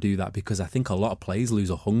to do that because I think a lot of players lose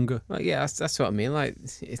a hunger. Well, yeah, that's what I mean. Like,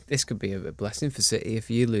 this could be a blessing for City. If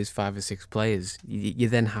you lose 5 or 6 players, you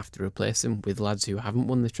then have to replace them with lads who haven't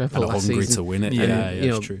won the treble And last hungry season. to win it. And, Yeah, you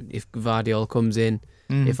know, it's true. If Guardiola comes in,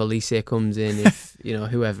 if Olise comes in, if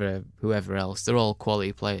whoever else, they're all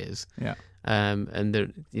quality players. Yeah. And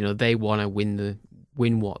they want to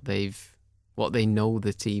win what they know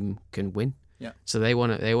the team can win. Yeah. So they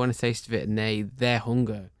want a taste of it, and their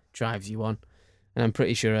hunger drives you on. And I'm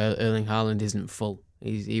pretty sure Erling Haaland isn't full.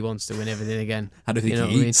 He wants to win everything again. I don't think You know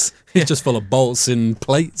he what I eats. He's just full of bolts and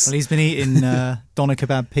plates. Well, he's been eating doner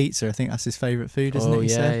kebab pizza. I think that's his favourite food, isn't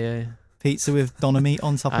it? Yeah. Pizza with doner meat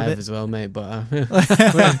on top I of have it. as well, mate, but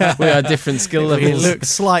we are different skill It levels. looks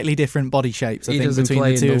slightly different body shapes, I He think, doesn't between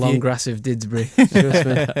play the two in the of long you. grass of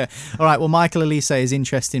Didsbury. All right, well, Michael Olise is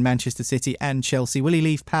interested in Manchester City and Chelsea. Will he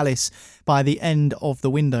leave Palace by the end of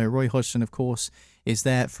the window? Roy Hodgson, of course, is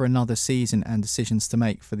there for another season and decisions to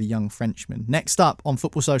make for the young Frenchman. Next up on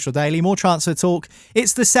Football Social Daily, more transfer talk.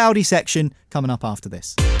 It's the Saudi section coming up after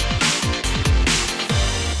this.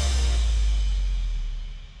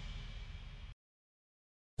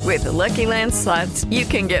 With the Lucky Land Slots, you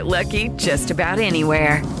can get lucky just about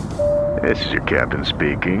anywhere. This is your captain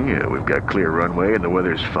speaking. We've got clear runway and the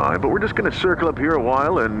weather's fine, but we're just going to circle up here a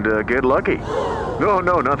while and get lucky.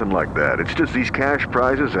 No, nothing like that. It's just these cash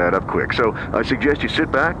prizes add up quick. So I suggest you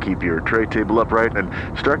sit back, keep your tray table upright, and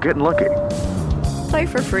start getting lucky. Play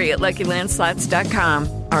for free at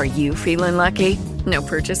LuckyLandSlots.com. Are you feeling lucky? No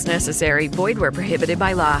purchase necessary. Void where prohibited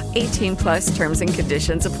by law. 18 plus terms and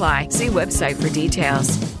conditions apply. See website for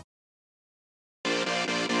details.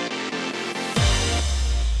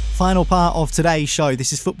 Final part of today's show.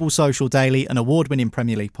 This is Football Social Daily, an award-winning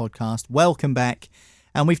Premier League podcast. Welcome back.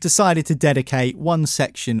 And we've decided to dedicate one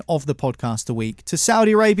section of the podcast a week to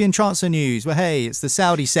Saudi Arabian transfer news. Well, hey, it's the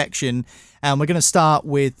Saudi section. And we're going to start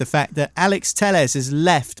with the fact that Alex Telles has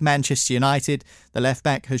left Manchester United. The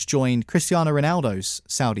left-back has joined Cristiano Ronaldo's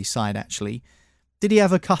Saudi side, actually. Did he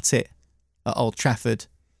ever cut it at Old Trafford,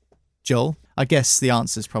 Joel? I guess the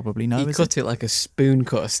answer's probably no. He cut it like a spoon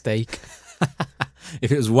cut a steak.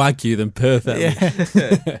 If it was Wagyu, then perfectly.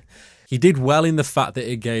 Yeah. He did well in the fact that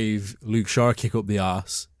it gave Luke Shaw a kick up the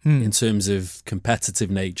arse in terms of competitive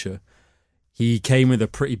nature. He came with a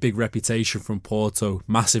pretty big reputation from Porto,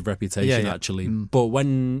 massive reputation actually. But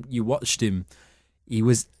when you watched him, he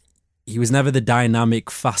was never the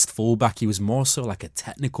dynamic, fast fullback. He was more so like a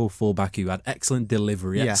technical fullback who had excellent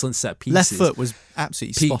delivery, excellent set pieces. Left foot was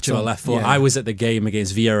absolutely spot on. Left foot. Yeah. I was at the game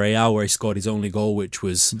against Villarreal where he scored his only goal, which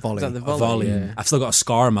was volley. Was that the volley? Yeah. I've still got a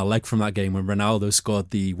scar on my leg from that game when Ronaldo scored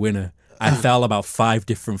the winner. I fell about 5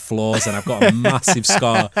 different floors and I've got a massive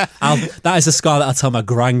scar. That is a scar that I'll tell my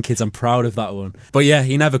grandkids. I'm proud of that one. But yeah,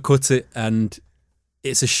 he never cut it and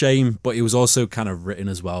it's a shame, but it was also kind of written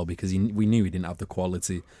as well because we knew he didn't have the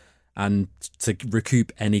quality. And to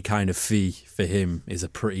recoup any kind of fee for him is a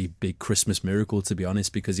pretty big Christmas miracle, to be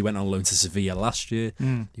honest, because he went on loan to Sevilla last year.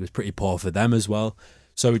 He was pretty poor for them as well.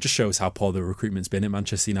 So it just shows how poor the recruitment's been at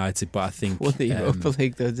Manchester United. But I think... Won the Europa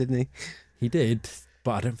League though, didn't he? He did,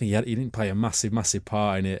 but I don't think he didn't play a massive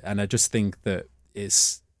part in it. And I just think that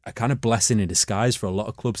it's a kind of blessing in disguise for a lot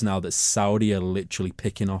of clubs now that Saudi are literally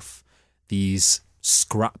picking off these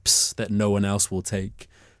scraps that no one else will take.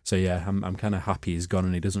 So yeah, I'm kind of happy he's gone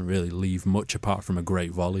and he doesn't really leave much apart from a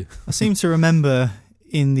great volley. I seem to remember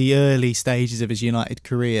in the early stages of his United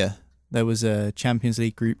career, there was a Champions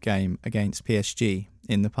League group game against PSG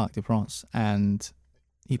in the Parc des Princes and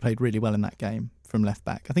he played really well in that game from left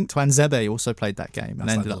back. I think Twanzebe also played that game and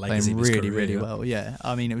ended up playing really well. Yeah,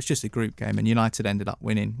 I mean, it was just a group game and United ended up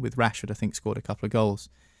winning with Rashford, I think, scored a couple of goals.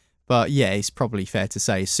 But yeah, it's probably fair to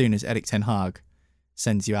say as soon as Erik ten Hag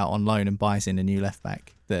sends you out on loan and buys in a new left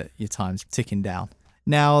back that your time's ticking down.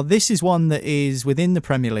 Now, this is one that is within the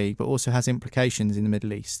Premier League but also has implications in the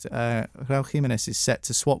Middle East. Raul Jimenez is set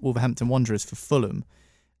to swap Wolverhampton Wanderers for Fulham.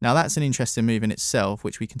 Now, that's an interesting move in itself,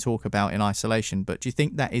 which we can talk about in isolation, but do you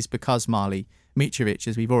think that is because Marley Mitrovic,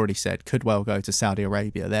 as we've already said, could well go to Saudi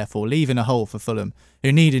Arabia, therefore leaving a hole for Fulham,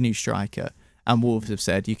 who need a new striker, and Wolves have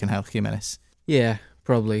said, you can help Jimenez? Yeah,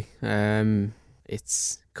 probably.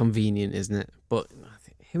 It's convenient, isn't it? But I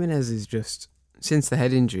think Jimenez is just, since the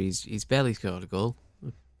head injuries, he's barely scored a goal.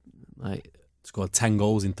 Scored 10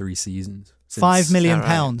 goals in 3 seasons. £5 million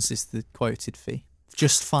is the quoted fee.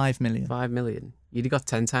 Just £5 million. £5 million. You'd have got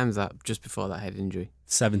 10 times that just before that head injury.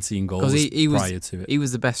 17 goals prior to it. He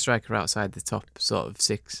was the best striker outside the top sort of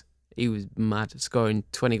 6. He was mad, scoring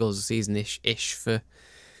 20 goals a season ish for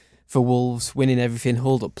Wolves, winning everything.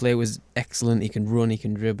 Hold up play was excellent. He can run, he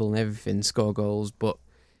can dribble, and everything. Score goals, but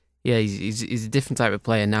yeah, he's a different type of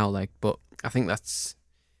player now. But I think that's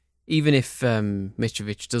even if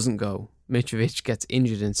Mitrovic doesn't go, Mitrovic gets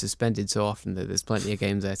injured and suspended so often that there's plenty of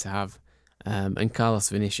games there to have. And Carlos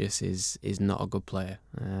Vinicius is not a good player.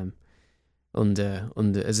 Under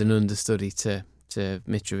as an understudy to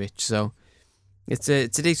Mitrovic, so. It's a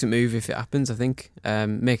decent move if it happens, I think.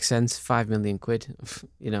 Makes sense. 5 million quid.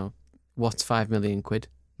 What's 5 million quid?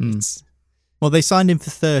 Well, they signed him for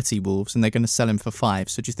 30, Wolves, and they're going to sell him for 5.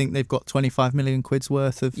 So do you think they've got 25 million quid's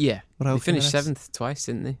worth of? Yeah, they finished 7th twice,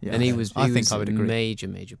 didn't they? Yeah, and he was I would agree.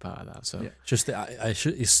 major part of that. So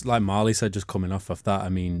it's like Marley said, just coming off of that. I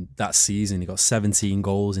mean, that season he got 17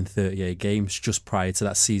 goals in 38 games just prior to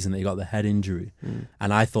that season that he got the head injury,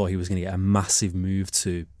 and I thought he was going to get a massive move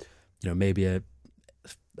to, maybe a.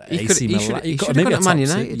 He should have gone to Man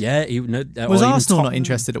United. Yeah, was Arsenal not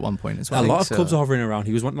interested at one point as well? A lot of clubs are hovering around.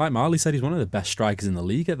 He was like Marley said, he's one of the best strikers in the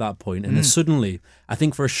league at that point. And then suddenly, I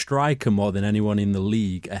think for a striker more than anyone in the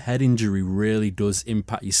league, a head injury really does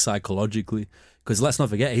impact you psychologically. Because let's not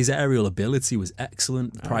forget, his aerial ability was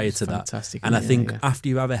excellent prior to that. And I think after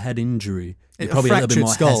you have a head injury, you're probably a little bit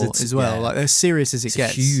more hesitant as well. Like as serious as it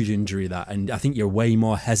gets, it's a huge injury that, and I think you're way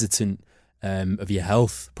more hesitant. Of your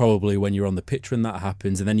health probably when you're on the pitch when that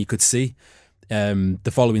happens. And then you could see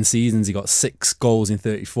the following seasons he got 6 goals in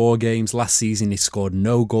 34 games. Last season he scored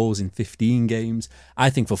no goals in 15 games. I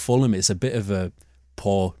think for Fulham it's a bit of a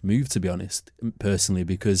poor move, to be honest, personally,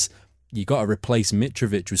 because you got to replace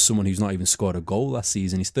Mitrovic with someone who's not even scored a goal last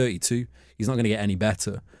season. He's 32. He's not going to get any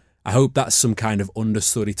better. I hope that's some kind of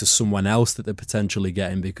understudy to someone else that they're potentially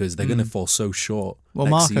getting, because they're going to fall so short. Well,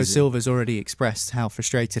 Marco Silva's already expressed how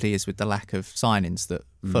frustrated he is with the lack of signings that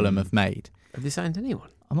Fulham have made. Have they signed anyone?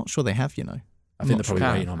 I'm not sure they have, I think they're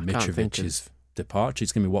probably waiting on Mitrovic's departure.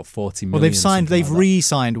 It's going to be, 40 million? Well, they've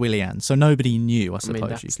re-signed Willian, so nobody knew, I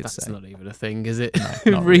suppose you could that's say. Not even a thing, is it?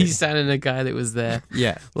 No, re-signing a guy that was there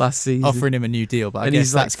last season. Offering him a new deal, but I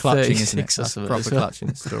guess that's clutching, isn't it? That's proper clutching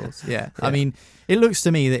at straws. Yeah. I mean, it looks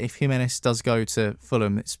to me that if Jimenez does go to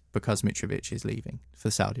Fulham, it's because Mitrovic is leaving for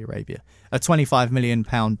Saudi Arabia. A £25 million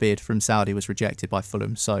bid from Saudi was rejected by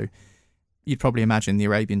Fulham, so you'd probably imagine the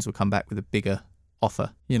Arabians will come back with a bigger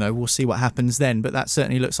offer. We'll see what happens then, but that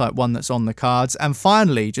certainly looks like one that's on the cards. And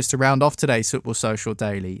finally, just to round off today's Football Social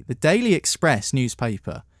Daily, the Daily Express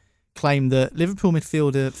newspaper claimed that Liverpool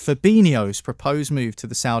midfielder Fabinho's proposed move to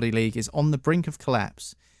the Saudi League is on the brink of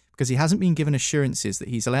collapse because he hasn't been given assurances that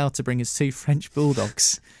he's allowed to bring his 2 French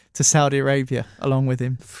bulldogs to Saudi Arabia along with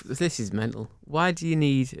him. This is mental. Why do you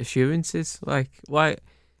need assurances? Why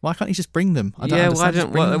can't he just bring them? I don't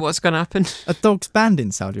understand. What's going to happen? A dog's banned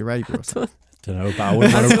in Saudi Arabia or something. Don't know, but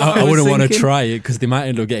I wouldn't want to try it because they might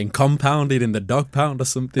end up getting compounded in the dog pound or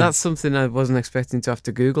something. That's something I wasn't expecting to have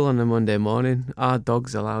to Google on a Monday morning. Are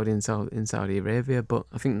dogs allowed in Saudi Arabia? But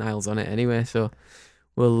I think Niall's on it anyway, so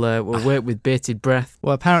we'll wait with bated breath.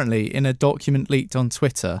 Well, apparently, in a document leaked on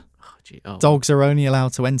Twitter, dogs are only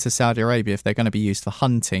allowed to enter Saudi Arabia if they're going to be used for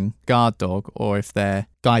hunting, guard dog, or if they're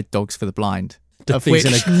guide dogs for the blind. Of which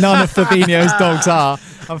none of Fabinho's dogs are,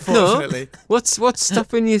 unfortunately. No. What's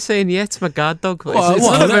stopping you saying, it's my guard dog?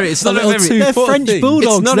 They're French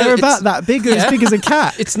bulldogs. They're about that big, as big as a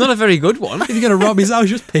cat. It's not a very good one. If you're going to rob his house,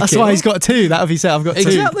 just pick it. That's why he's got 2. That would be said, I've got 2.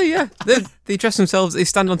 Exactly, yeah. They dress themselves, they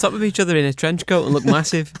stand on top of each other in a trench coat and look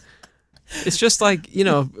massive. It's just like,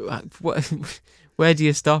 where do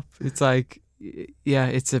you stop? It's like, yeah,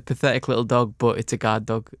 it's a pathetic little dog, but it's a guard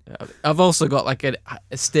dog. I've also got like a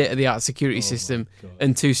state-of-the-art security system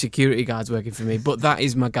and 2 security guards working for me, but that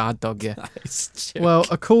is my guard dog, yeah. Well,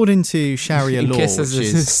 according to Sharia law, in case there's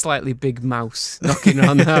a slightly big mouse knocking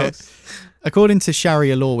around the house. According to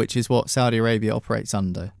Sharia law, which is what Saudi Arabia operates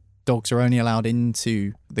under, dogs are only allowed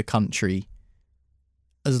into the country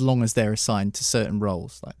as long as they're assigned to certain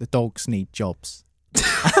roles. Like the dogs need jobs.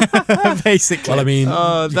 Basically. Well, I mean,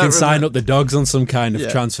 you can sign up the dogs on some kind of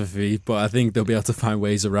transfer fee, but I think they'll be able to find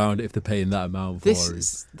ways around it if they're paying that amount for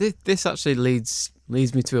it. This actually leads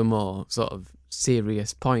me to a more sort of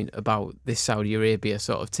serious point about this Saudi Arabia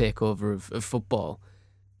sort of takeover of football.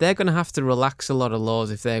 They're going to have to relax a lot of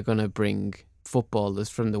laws if they're going to bring footballers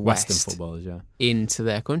from the Western West footballers, into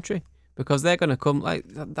their country, because they're going to come like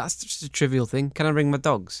that's just a trivial thing. Can I bring my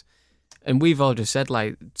dogs? And we've all just said,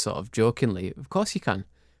 like, sort of jokingly, of course you can.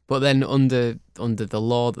 But then under the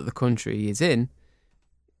law that the country is in,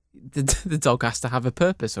 the dog has to have a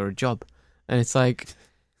purpose or a job. And it's like,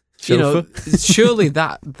 surely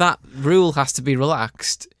that rule has to be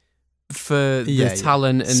relaxed for the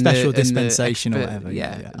talent and special the dispensation or expert, whatever.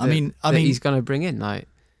 Yeah. I mean, he's going to bring in like.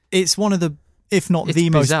 It's one of the, if not the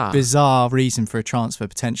most bizarre reason for a transfer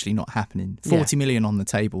potentially not happening. 40 million on the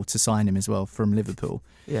table to sign him as well from Liverpool.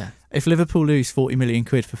 Yeah. If Liverpool lose 40 million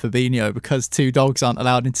quid for Fabinho because two dogs aren't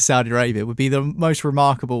allowed into Saudi Arabia, would be the most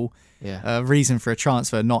remarkable reason for a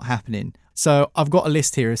transfer not happening. So I've got a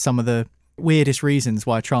list here of some of the weirdest reasons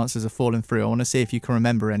why transfers have fallen through. I want to see if you can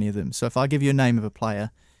remember any of them. So if I give you a name of a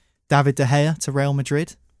player, David De Gea to Real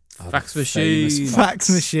Madrid. Fax machine. Fax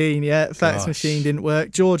machine, yeah. Fax machine didn't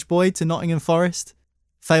work. George Boyd to Nottingham Forest.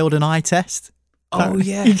 Failed an eye test. Oh,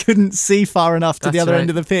 yeah. He couldn't see far enough to the other end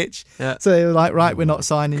of the pitch. Yeah. So they were like, right, we're not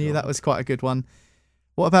signing you. That was quite a good one.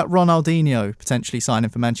 What about Ronaldinho potentially signing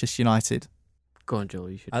for Manchester United? Go on,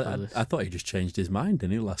 Joel. You should. I thought he just changed his mind,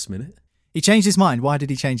 didn't he, last minute? He changed his mind. Why did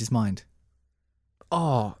he change his mind?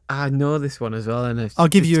 Oh, I know this one as well. And I'll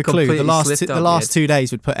give you a clue. The last 2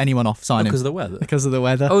 days would put anyone off signing. Because of the weather? Because of the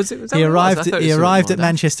weather. Oh, was he arrived at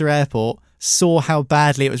Manchester Airport, saw how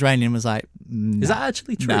badly it was raining and was like, nah. Is that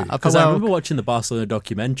actually true? Because I remember watching the Barcelona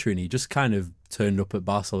documentary and he just kind of turned up at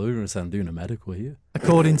Barcelona and said, I'm doing a medical here.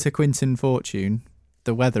 According to Quinton Fortune,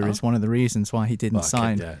 the weather is one of the reasons why he didn't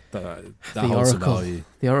sign. Yeah, the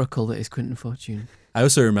oracle that is Quinton Fortune. I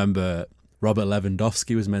also remember Robert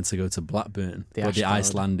Lewandowski was meant to go to Blackburn, but the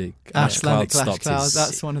Icelandic ash cloud stopped his...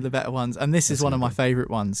 That's one of the better ones. And this is one of my favourite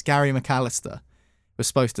ones. Gary McAllister was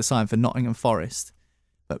supposed to sign for Nottingham Forest,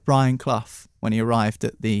 but Brian Clough, when he arrived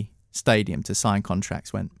at the stadium to sign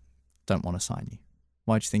contracts, went, don't want to sign you.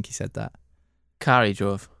 Why do you think he said that? Car he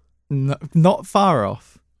drove. No, not far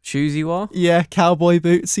off. Shoes he wore? Yeah, cowboy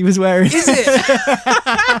boots he was wearing. Is it?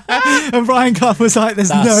 And Brian Clough was like, there's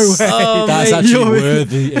no way. That's actually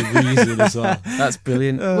worthy a reason as well. That's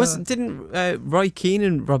brilliant. Didn't Roy Keane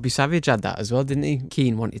and Robbie Savage had that as well, didn't he?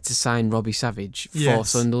 Keane wanted to sign Robbie Savage for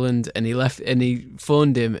Sunderland and he left and he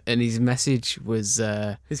phoned him and his message was...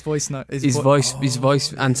 his voice note. His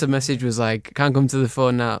voice answer message was like, can't come to the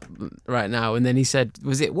phone right now. And then he said,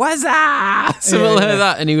 was it, Wazza? Something like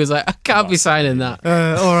that. And he was like, I can't be signing that.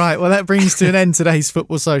 All right, well, that brings to an end today's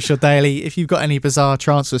Football Social Daily. If you've got any bizarre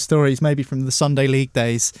transfer stories, maybe from the Sunday League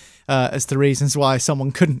days, as to reasons why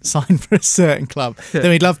someone couldn't sign for a certain club, then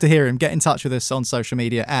we'd love to hear him. Get in touch with us on social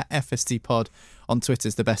media at FSTPod. On Twitter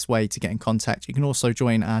is the best way to get in contact. You can also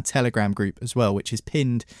join our Telegram group as well, which is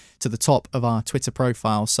pinned to the top of our Twitter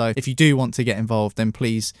profile. So if you do want to get involved, then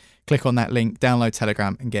please click on that link, download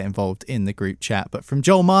Telegram and get involved in the group chat. But from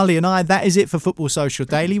Joel Marley and I, that is it for Football Social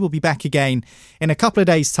Daily. We'll be back again in a couple of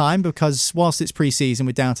days' time because whilst it's pre-season,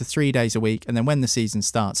 we're down to 3 days a week. And then when the season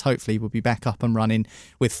starts, hopefully we'll be back up and running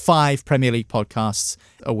with 5 Premier League podcasts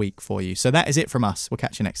a week for you. So that is it from us. We'll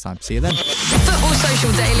catch you next time. See you then. Football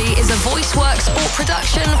Social Daily is a VoiceWorks sport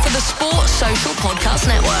production for the Sport Social Podcast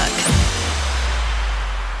Network.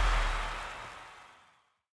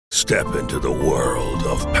 Step into the world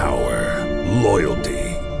of power, loyalty,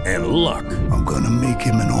 and luck. I'm gonna make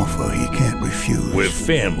him an offer he can't refuse. With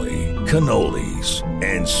family, cannolis,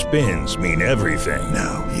 and spins mean everything.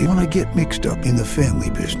 Now, you wanna get mixed up in the family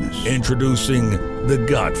business. Introducing The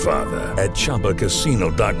Godfather at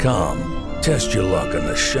ChumbaCasino.com. Test your luck in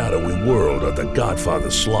the shadowy world of The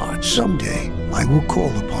Godfather slot. Someday, I will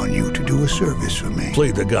call upon you to do a service for me.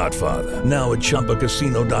 Play The Godfather, now at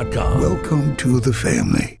ChumbaCasino.com. Welcome to the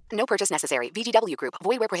family. No purchase necessary. VGW Group.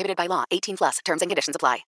 Void where prohibited by law. 18+. Terms and conditions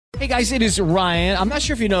apply. Hey guys, it is Ryan. I'm not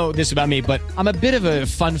sure if you know this about me, but I'm a bit of a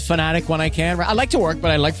fun fanatic when I can. I like to work,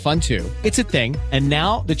 but I like fun too. It's a thing. And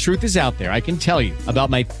now the truth is out there. I can tell you about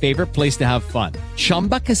my favorite place to have fun.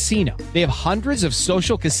 Chumba Casino. They have hundreds of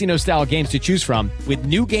social casino style games to choose from with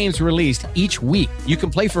new games released each week. You can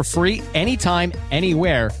play for free anytime,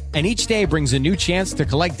 anywhere. And each day brings a new chance to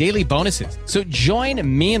collect daily bonuses. So join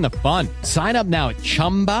me in the fun. Sign up now at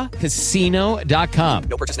ChumbaCasino.com.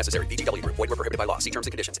 No purchase necessary. VGW Group. Void where prohibited by law. See terms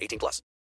and conditions. 18+.